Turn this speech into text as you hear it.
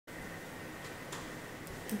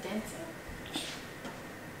dancing.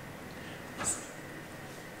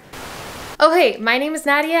 Oh hey, my name is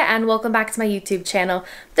Nadia and welcome back to my YouTube channel.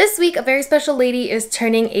 This week a very special lady is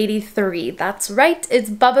turning 83. That's right, it's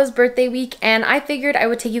Bubba's birthday week and I figured I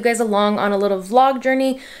would take you guys along on a little vlog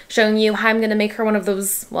journey showing you how I'm gonna make her one of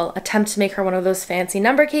those, well, attempt to make her one of those fancy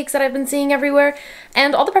number cakes that I've been seeing everywhere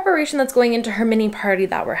and all the preparation that's going into her mini party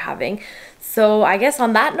that we're having. So I guess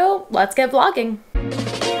on that note, let's get vlogging.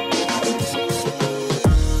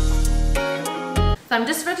 So I'm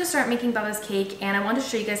just about to start making Bubba's cake and I want to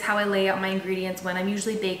show you guys how I lay out my ingredients when I'm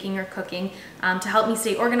usually baking or cooking to help me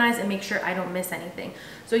stay organized and make sure I don't miss anything.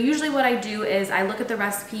 So usually what I do is I look at the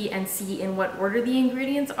recipe and see in what order the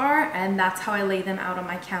ingredients are, and that's how I lay them out on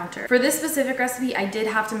my counter. For this specific recipe, I did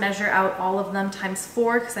have to measure out all of them times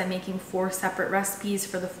 4 because I'm making 4 separate recipes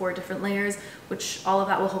for the 4 different layers, which all of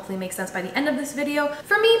that will hopefully make sense by the end of this video.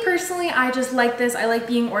 For me personally, I just like this. I like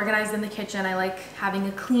being organized in the kitchen. I like having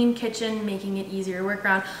a clean kitchen, making it easier to work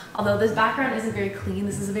around. Although this background isn't very clean.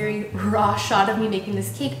 This is a very raw shot of me making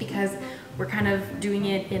this cake because we're kind of doing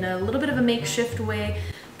it in a little bit of a makeshift way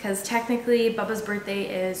because technically Bubba's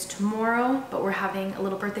birthday is tomorrow, but we're having a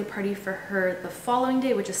little birthday party for her the following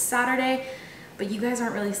day, which is Saturday. But you guys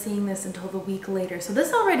aren't really seeing this until the week later. So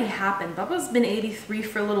this already happened. Bubba's been 83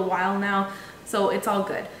 for a little while now, so it's all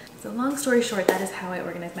good. So long story short, that is how I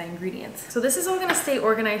organize my ingredients. So this is all gonna stay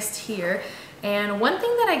organized here. And one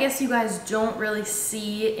thing that I guess you guys don't really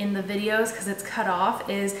see in the videos because it's cut off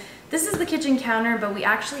is this is the kitchen counter, but we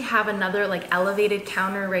actually have another like elevated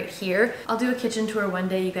counter right here. I'll do a kitchen tour one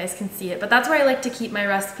day, you guys can see it, but that's where I like to keep my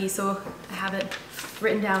recipe. So I have it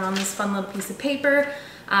written down on this fun little piece of paper,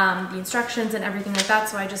 the instructions and everything like that.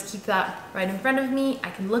 So I just keep that right in front of me.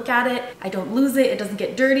 I can look at it. I don't lose it. It doesn't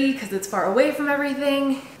get dirty because it's far away from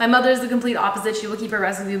everything. My mother's the complete opposite. She will keep her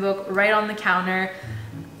recipe book right on the counter.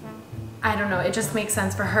 I don't know, it just makes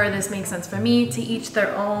sense for her, this makes sense for me, to each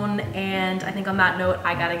their own, and I think on that note,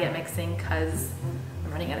 I gotta get mixing because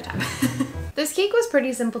I'm running out of time. This cake was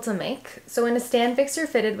pretty simple to make. So in a stand fixer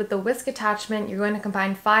fitted with the whisk attachment, you're going to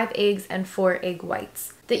combine 5 eggs and 4 egg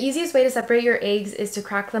whites. The easiest way to separate your eggs is to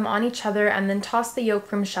crack them on each other and then toss the yolk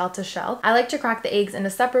from shell to shell. I like to crack the eggs in a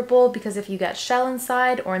separate bowl because if you get shell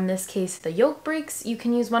inside, or in this case the yolk breaks, you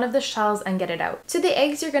can use one of the shells and get it out. To the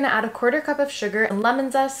eggs, you're going to add a 1/4 cup of sugar and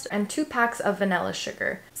lemon zest and 2 packs of vanilla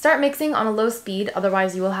sugar. Start mixing on a low speed,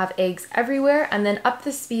 otherwise you will have eggs everywhere, and then up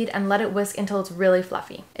the speed and let it whisk until it's really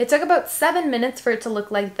fluffy. It took about 7 minutes for it to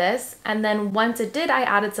look like this, and then once it did, I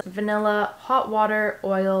added some vanilla, hot water,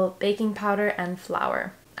 oil, baking powder, and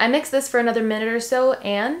flour. I mixed this for another minute or so,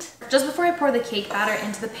 and just before I pour the cake batter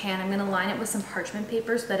into the pan, I'm gonna line it with some parchment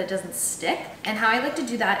paper so that it doesn't stick. And how I like to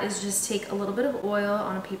do that is just take a little bit of oil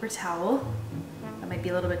on a paper towel. That might be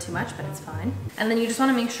a little bit too much, but it's fine. And then you just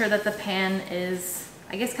wanna make sure that the pan is,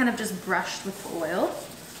 I guess, kind of just brushed with oil.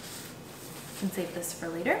 You can save this for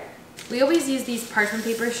later. We always use these parchment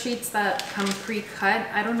paper sheets that come pre-cut.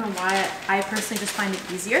 I don't know why, I personally just find it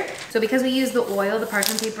easier. So because we use the oil, the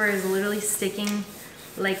parchment paper is literally sticking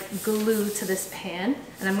like glue to this pan,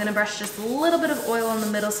 and I'm gonna brush just a little bit of oil in the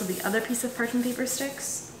middle so the other piece of parchment paper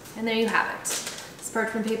sticks, and there you have it. This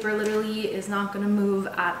parchment paper literally is not gonna move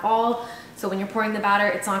at all, so when you're pouring the batter,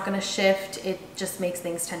 it's not gonna shift. It just makes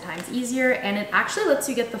things 10 times easier, and it actually lets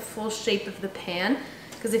you get the full shape of the pan,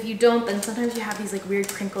 because if you don't, then sometimes you have these like weird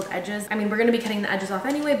crinkled edges. I mean, we're gonna be cutting the edges off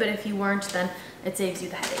anyway, but if you weren't, then it saves you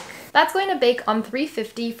the headache. That's going to bake on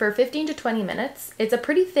 350 for 15 to 20 minutes. It's a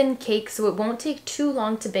pretty thin cake, so it won't take too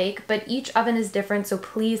long to bake, but each oven is different, so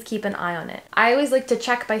please keep an eye on it. I always like to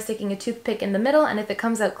check by sticking a toothpick in the middle, and if it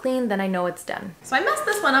comes out clean, then I know it's done. So I messed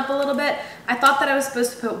this one up a little bit. I thought that I was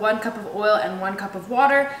supposed to put 1 cup of oil and 1 cup of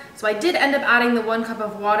water, so I did end up adding the 1 cup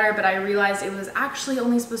of water, but I realized it was actually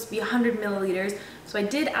only supposed to be 100 milliliters, so I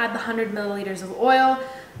did add the 100 milliliters of oil,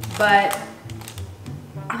 but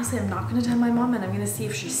honestly, I'm not gonna tell my mom, and I'm gonna see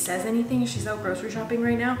if she says anything. She's out grocery shopping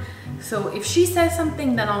right now. So if she says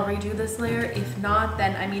something, then I'll redo this layer. If not,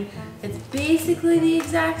 then I mean, it's basically the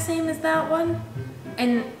exact same as that one.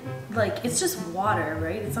 And like, it's just water,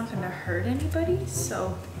 right? It's not gonna hurt anybody,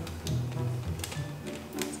 so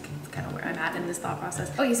it's kind of where I'm at in this thought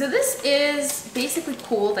process. Okay, so this is basically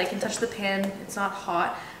cooled. I can touch the pan, it's not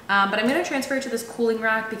hot. But I'm gonna transfer it to this cooling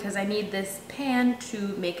rack because I need this pan to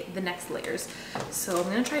make the next layers. So I'm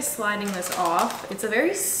gonna try sliding this off. It's a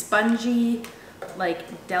very spongy,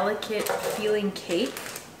 like delicate feeling cake.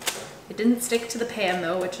 It didn't stick to the pan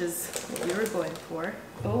though, which is what we were going for.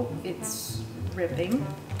 Oh, it's ripping.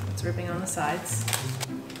 It's ripping on the sides.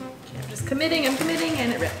 Okay, I'm just committing, I'm committing,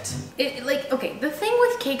 and it ripped. Okay, the thing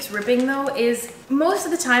with cakes ripping though is most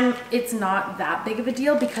of the time it's not that big of a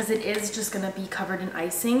deal because it is just gonna be covered in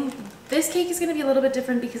icing. This cake is gonna be a little bit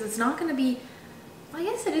different because it's not gonna be, well, I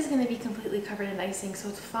guess it is gonna be completely covered in icing, so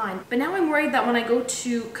it's fine. But now I'm worried that when I go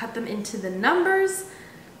to cut them into the numbers,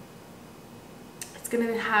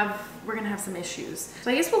 we're gonna have some issues.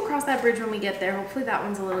 So I guess we'll cross that bridge when we get there. Hopefully that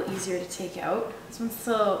one's a little easier to take out. This one's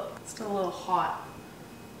still a little hot.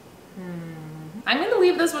 I'm gonna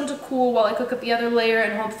leave this one to cool while I cook up the other layer,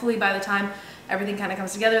 and hopefully by the time everything kind of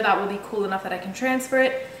comes together, that will be cool enough that I can transfer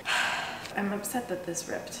it. I'm upset that this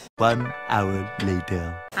ripped. 1 hour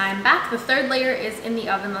later. I'm back. The third layer is in the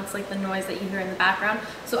oven. That's like the noise that you hear in the background.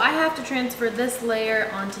 So I have to transfer this layer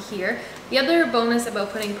onto here. The other bonus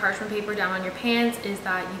about putting parchment paper down on your pans is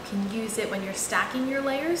that you can use it when you're stacking your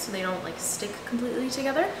layers so they don't like stick completely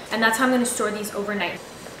together. And that's how I'm going to store these overnight.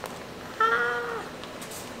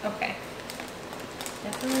 Okay.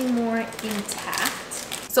 Definitely more intact.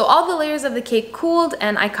 So all the layers of the cake cooled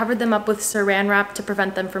and I covered them up with saran wrap to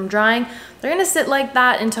prevent them from drying. They're gonna sit like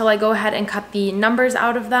that until I go ahead and cut the numbers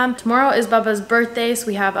out of them. Tomorrow is Bubba's birthday, so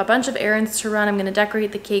we have a bunch of errands to run. I'm gonna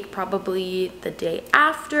decorate the cake probably the day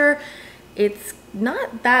after. It's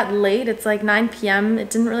not that late, it's like 9 p.m. It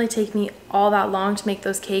didn't really take me all that long to make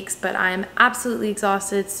those cakes, but I'm absolutely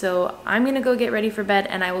exhausted, so I'm gonna go get ready for bed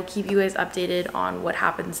and I will keep you guys updated on what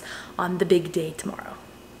happens on the big day tomorrow.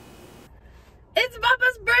 It's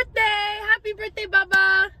Bubba's birthday! Happy birthday,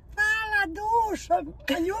 Bubba!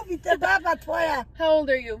 How old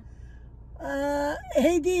are you?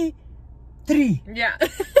 83. Yeah.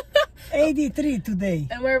 83 today.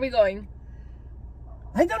 And where are we going?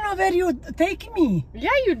 I don't know where you take me. Yeah,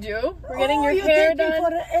 you do. We're getting your you hair take me done.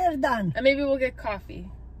 for hair done. And maybe we'll get coffee.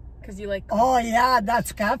 Because you like coffee. Oh yeah,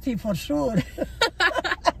 that's coffee for sure.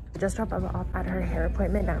 Just dropped Bubba off at her hair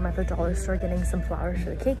appointment. Now I'm at the dollar store getting some flowers for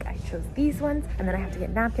the cake. I chose these ones, and then I have to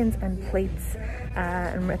get napkins and plates,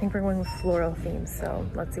 and I think we're going with floral themes, so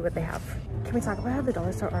let's see what they have. Can we talk about how the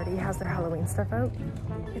dollar store already has their Halloween stuff out?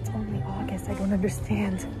 It's only August, I don't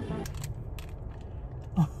understand.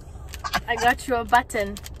 I got you a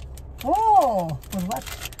button. Oh, for what?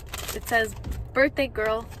 It says, birthday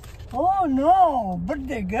girl. Oh no,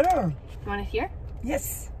 birthday girl. You want it here?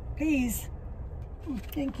 Yes, please.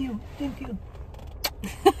 Thank you, thank you.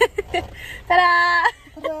 Ta-da!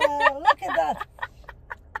 Ta-da, look at that.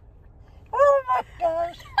 Oh my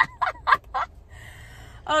gosh.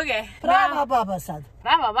 Okay. Brava Baba said.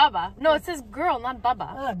 Brava Baba. No, it says girl, not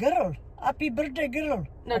Baba. Ah, girl. Happy birthday girl.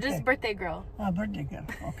 No, Okay. just birthday girl. Ah, birthday girl.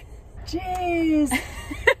 Okay. Cheers.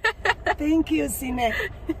 Thank you, Sine.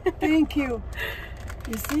 Thank you.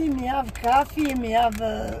 You see, me have coffee, me have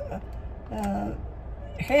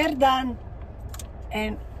hair done,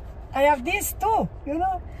 and I have this too, you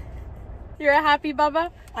know. You're a happy Bubba?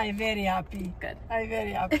 I'm very happy. Good. I'm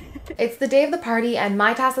very happy. It's the day of the party and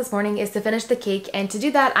my task this morning is to finish the cake, and to do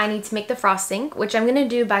that I need to make the frosting, which I'm going to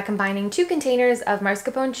do by combining 2 containers of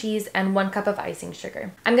mascarpone cheese and 1 cup of icing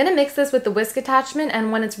sugar. I'm going to mix this with the whisk attachment,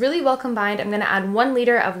 and when it's really well combined I'm going to add 1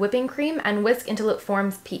 liter of whipping cream and whisk until it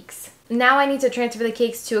forms peaks. Now I need to transfer the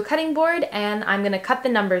cakes to a cutting board and I'm going to cut the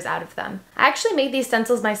numbers out of them. I actually made these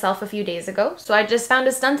stencils myself a few days ago, so I just found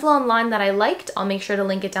a stencil online that I liked. I'll make sure to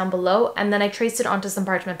link it down below, and then I traced it onto some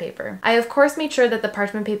parchment paper. I of course made sure that the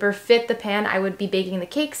parchment paper fit the pan I would be baking the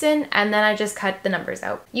cakes in, and then I just cut the numbers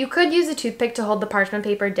out. You could use a toothpick to hold the parchment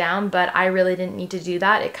paper down, but I really didn't need to do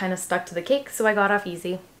that. It kind of stuck to the cake, so I got off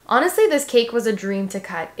easy. Honestly, this cake was a dream to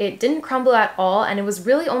cut. It didn't crumble at all, and it was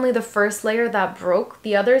really only the first layer that broke.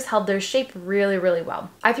 The others held their shape really, really well.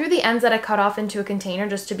 I threw the ends that I cut off into a container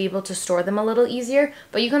just to be able to store them a little easier,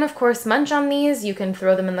 but you can of course munch on these, you can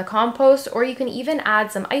throw them in the compost, or you can even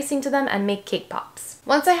add some icing to them and make cake pops.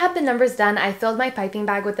 Once I had the numbers done, I filled my piping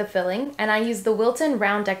bag with the filling, and I used the Wilton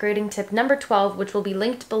round decorating tip number 12, which will be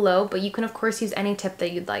linked below, but you can of course use any tip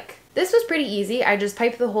that you'd like. This was pretty easy. I just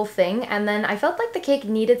piped the whole thing, and then I felt like the cake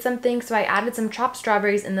needed something, so I added some chopped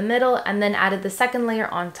strawberries in the middle and then added the second layer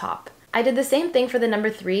on top. I did the same thing for the number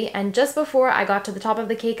 3, and just before I got to the top of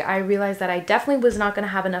the cake, I realized that I definitely was not going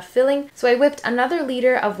to have enough filling, so I whipped another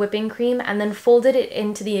liter of whipping cream and then folded it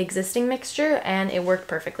into the existing mixture, and it worked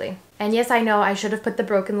perfectly. And yes, I know I should have put the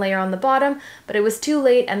broken layer on the bottom, but it was too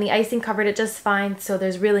late and the icing covered it just fine, so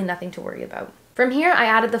there's really nothing to worry about. From here, I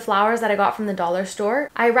added the flowers that I got from the dollar store.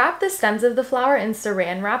 I wrapped the stems of the flower in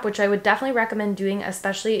saran wrap, which I would definitely recommend doing,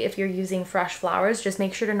 especially if you're using fresh flowers. Just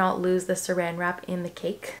make sure to not lose the saran wrap in the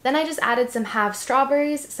cake. Then I just added some half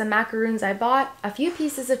strawberries, some macaroons I bought, a few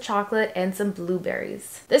pieces of chocolate, and some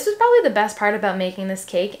blueberries. This was probably the best part about making this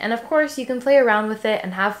cake, and of course you can play around with it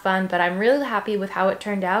and have fun, but I'm really happy with how it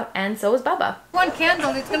turned out, and so was Bubba. One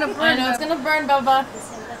candle, it's gonna burn. I know, it's gonna burn, Bubba.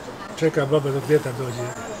 Čeka baba dok djeta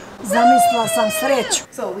dođe. Zamislila sam sreću.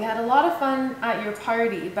 So we had a lot of fun at your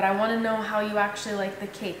party, but I want to know how you actually like the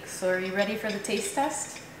cake. So are you ready for the taste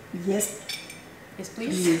test? Yes, Yes,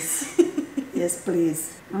 please. please. Yes,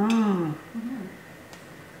 please.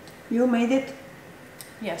 You made it?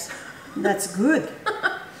 Yes. That's good.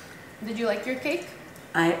 Did you like your cake?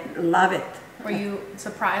 I love it. Were you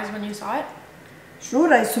surprised when you saw it?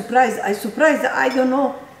 Sure, I surprised. I don't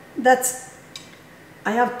know.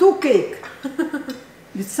 I have 2 cake.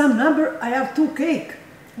 With some number, I have 2 cake.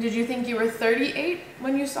 Did you think you were 38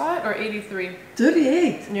 when you saw it, or 83?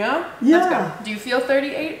 38. Yeah? Yeah. That's good. Do you feel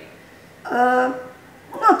 38?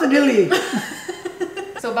 Not really.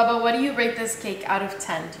 So, Bubba, what do you rate this cake out of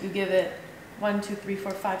 10? Do you give it 1, 2, 3,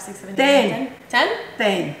 4, 5, 6, 7, 8, 9, 10? 10?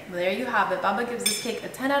 10. Well, there you have it. Bubba gives this cake a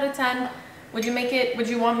 10 out of 10. Would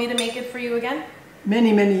you want me to make it for you again?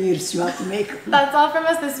 Many years you have to make. That's all from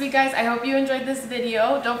us this week, guys. I hope you enjoyed this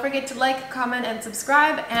video. Don't forget to like, comment, and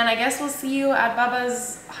subscribe. And I guess we'll see you at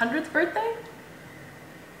Bubba's 100th birthday?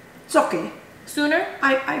 It's okay. Sooner?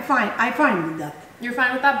 I fine with that. You're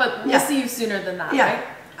fine with that? But we'll see you sooner than that, Yeah, right?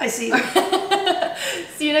 I see you.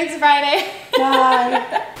 See you next Friday.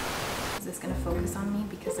 Bye. Is this going to focus on me?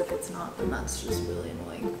 Because if it's not, then that's just really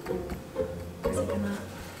annoying. Is it going to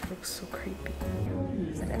look so creepy?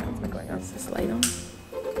 Is that announcement going on? Is this light on?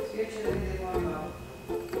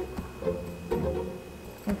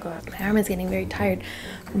 Oh god, my arm is getting very tired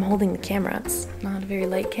from holding the camera. It's not a very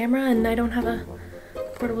light camera and I don't have a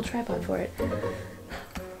portable tripod for it.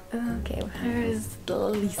 Okay, where is the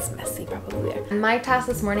least messy? Probably there. And my task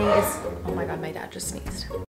this morning is, oh my god, my dad just sneezed.